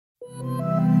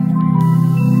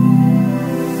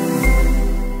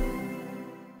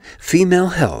Female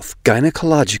Health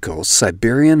Gynecological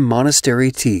Siberian Monastery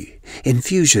Tea,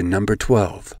 Infusion Number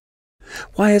 12.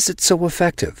 Why is it so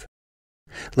effective?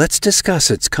 Let's discuss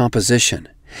its composition.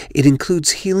 It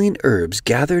includes healing herbs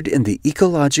gathered in the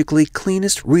ecologically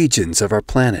cleanest regions of our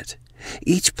planet.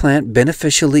 Each plant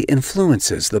beneficially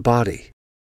influences the body.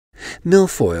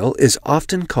 Milfoil is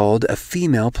often called a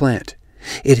female plant.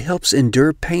 It helps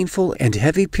endure painful and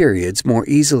heavy periods more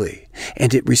easily,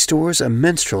 and it restores a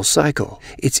menstrual cycle.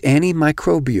 Its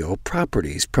antimicrobial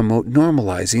properties promote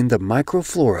normalizing the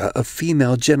microflora of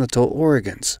female genital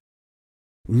organs.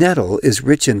 Nettle is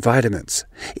rich in vitamins.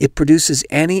 It produces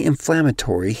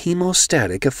anti-inflammatory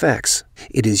hemostatic effects.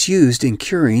 It is used in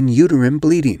curing uterine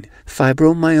bleeding,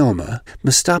 fibromyoma,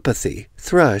 mastopathy,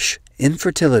 thrush,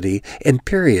 infertility, and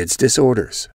periods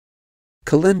disorders.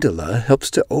 Calendula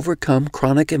helps to overcome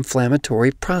chronic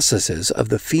inflammatory processes of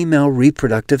the female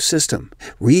reproductive system,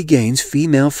 regains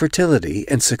female fertility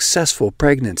and successful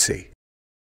pregnancy.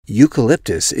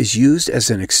 Eucalyptus is used as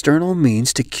an external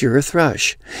means to cure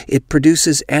thrush. It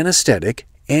produces anesthetic,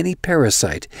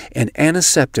 anti-parasite, and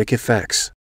antiseptic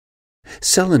effects.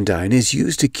 Celandine is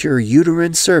used to cure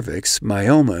uterine cervix,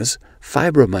 myomas,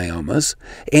 fibromyomas,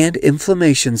 and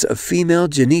inflammations of female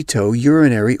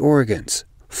genitourinary organs.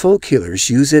 Folk healers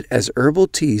use it as herbal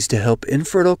teas to help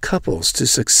infertile couples to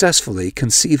successfully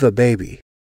conceive a baby.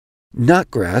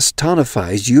 Knotgrass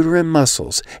tonifies uterine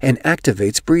muscles and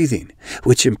activates breathing,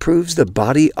 which improves the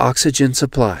body oxygen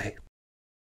supply.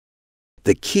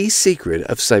 The key secret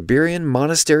of Siberian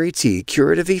Monastery Tea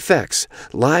curative effects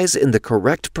lies in the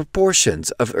correct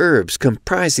proportions of herbs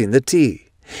comprising the tea.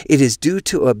 It is due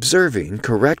to observing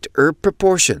correct herb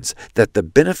proportions that the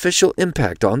beneficial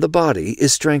impact on the body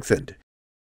is strengthened.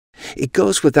 It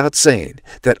goes without saying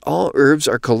that all herbs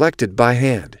are collected by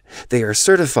hand. They are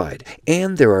certified,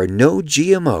 and there are no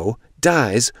GMO,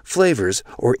 dyes, flavors,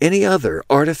 or any other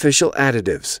artificial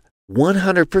additives.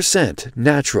 100%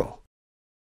 natural.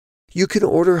 You can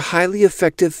order highly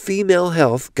effective female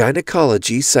health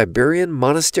gynecology Siberian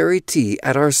Monastery Tea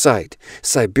at our site,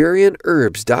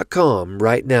 SiberianHerbs.com,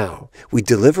 right now. We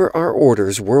deliver our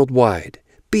orders worldwide.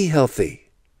 Be healthy.